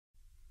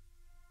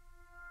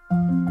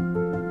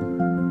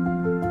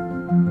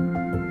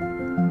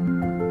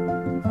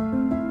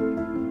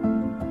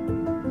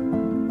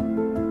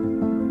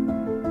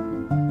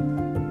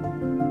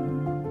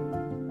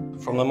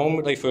From the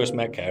moment I first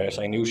met Kerys,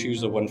 I knew she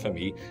was the one for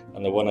me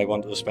and the one I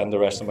wanted to spend the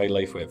rest of my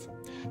life with.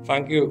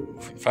 Thank you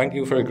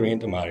for agreeing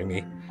to marry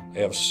me. I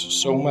have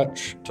so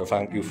much to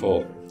thank you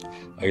for.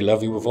 I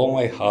love you with all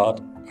my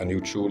heart and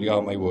you truly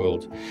are my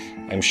world.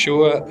 I'm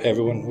sure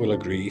everyone will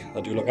agree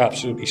that you look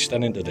absolutely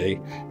stunning today,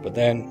 but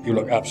then you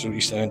look absolutely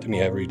stunning to me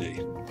every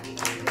day.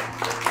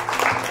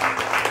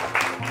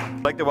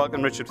 I'd like to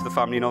welcome Richard to the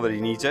family now that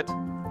he needs it.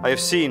 I have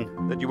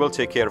seen that you will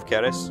take care of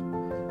Kerys,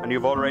 and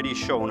you've already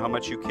shown how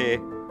much you care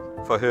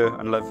for her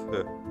and love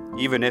her,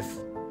 even if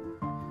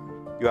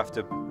you have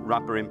to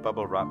wrap her in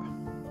bubble wrap.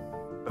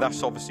 But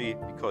that's obviously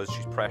because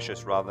she's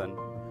precious rather than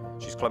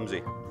she's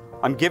clumsy.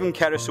 I'm giving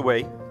Kerys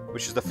away,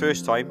 which is the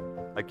first time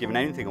I've given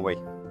anything away.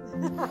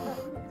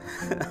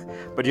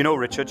 But you know,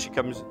 Richard, she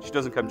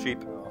doesn't come cheap.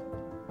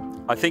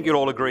 I think you'll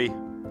all agree.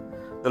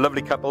 The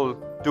lovely couple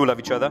do love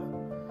each other.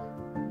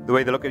 The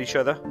way they look at each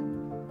other,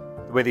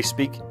 the way they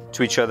speak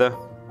to each other,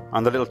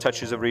 and the little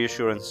touches of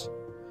reassurance.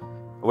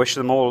 I wish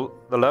them all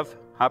the love,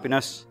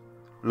 happiness,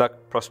 luck,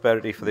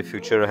 prosperity for the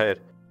future ahead.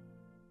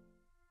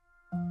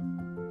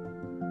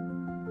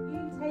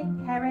 You take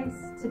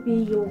Kerys to be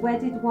your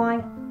wedded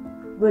wife.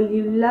 Will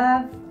you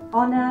love,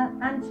 honour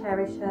and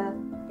cherish her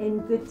in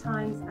good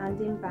times and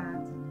in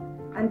bad?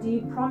 And do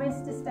you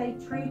promise to stay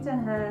true to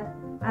her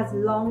as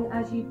long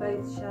as you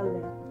both shall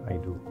live? I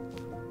do.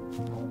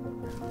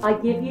 I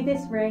give you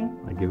this ring.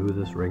 I give you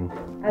this ring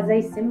as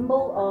a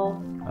symbol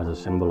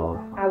of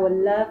our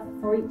love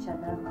for each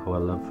other. Our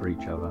love for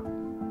each other.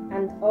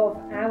 And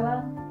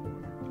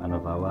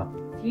of our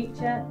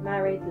future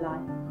married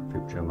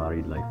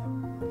life.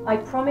 I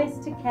promise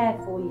to care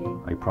for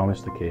you. I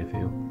promise to care for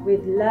you.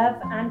 With love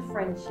and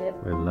friendship.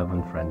 With love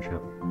and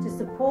friendship. To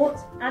support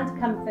and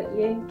comfort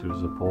you. To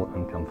support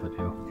and comfort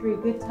you.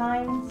 Through good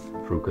times.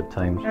 Through good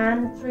times.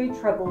 And through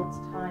troubled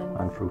times.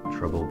 And through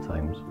troubled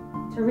times.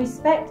 To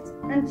respect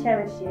and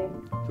cherish you.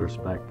 To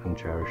respect and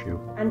cherish you.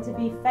 And to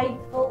be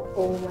faithful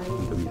always.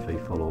 And to be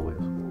faithful always.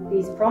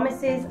 These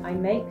promises I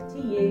make to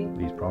you.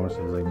 These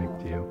promises I make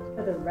to you.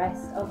 For the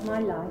rest of my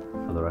life.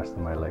 For the rest of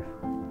my life.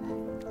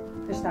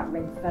 Push that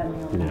ring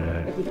firmly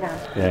on if you can.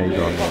 Yeah, he's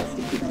on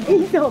there.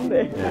 He's on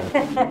there.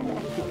 Yeah.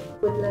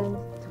 Woodland.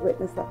 To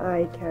witness that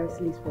I, Kerys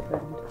Elise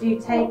Woodland, do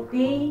take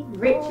thee,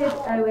 Richard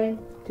Owen.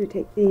 do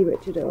take thee,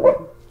 Richard Owen,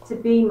 to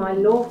be my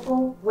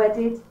lawful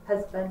wedded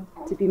husband.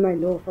 to be my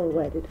lawful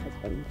wedded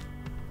husband.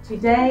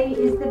 Today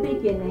is the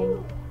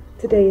beginning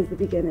Today is the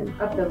beginning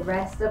of the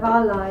rest of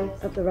our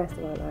lives. of the rest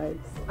of our lives.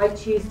 I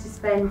choose to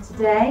spend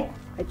today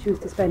I choose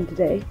to spend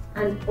today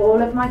and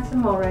all of my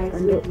tomorrows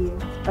And with you.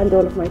 and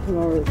all of my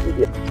tomorrows with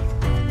you.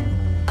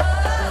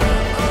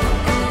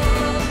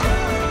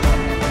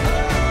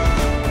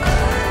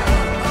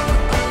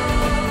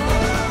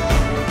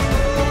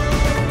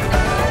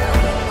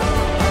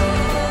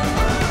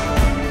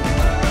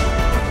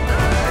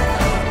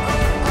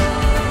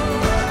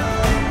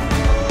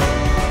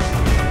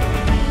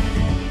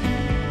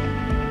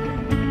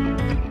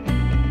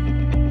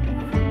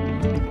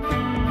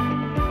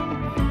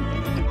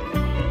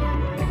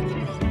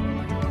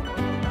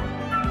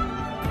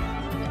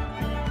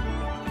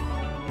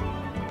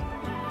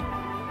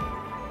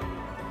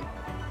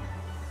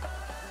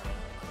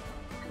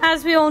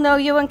 As we all know,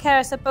 you and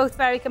Kerys are both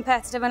very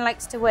competitive and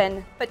likes to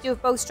win, but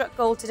you've both struck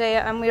gold today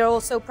and we are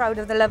all so proud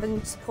of the love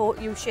and support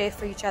you share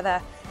for each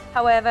other.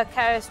 However,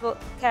 Kerys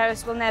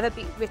will never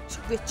beat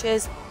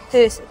Richard's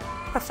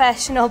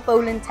professional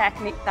bowling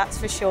technique, that's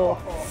for sure.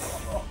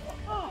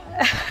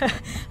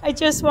 I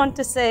just want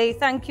to say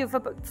thank you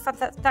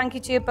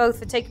to you both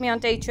for taking me on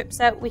day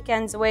trips out,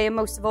 weekends away, and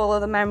most of all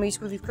the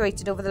memories we've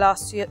created over the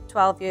last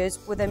 12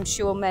 years, with I'm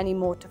sure many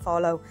more to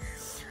follow.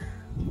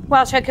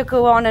 Welsh, I could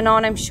go on and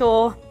on. I'm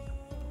sure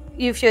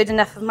you've heard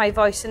enough of my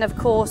voice, and of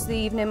course the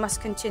evening must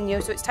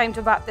continue, so it's time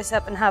to wrap this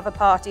up and have a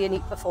party and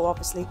eat before,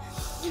 obviously.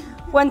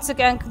 Once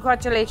again,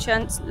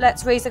 congratulations.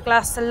 Let's raise a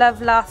glass to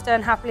love, laughter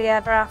and happily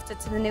ever after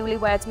to the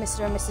newlyweds,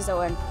 Mr. and Mrs.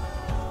 Owen.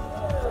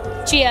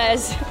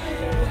 Cheers.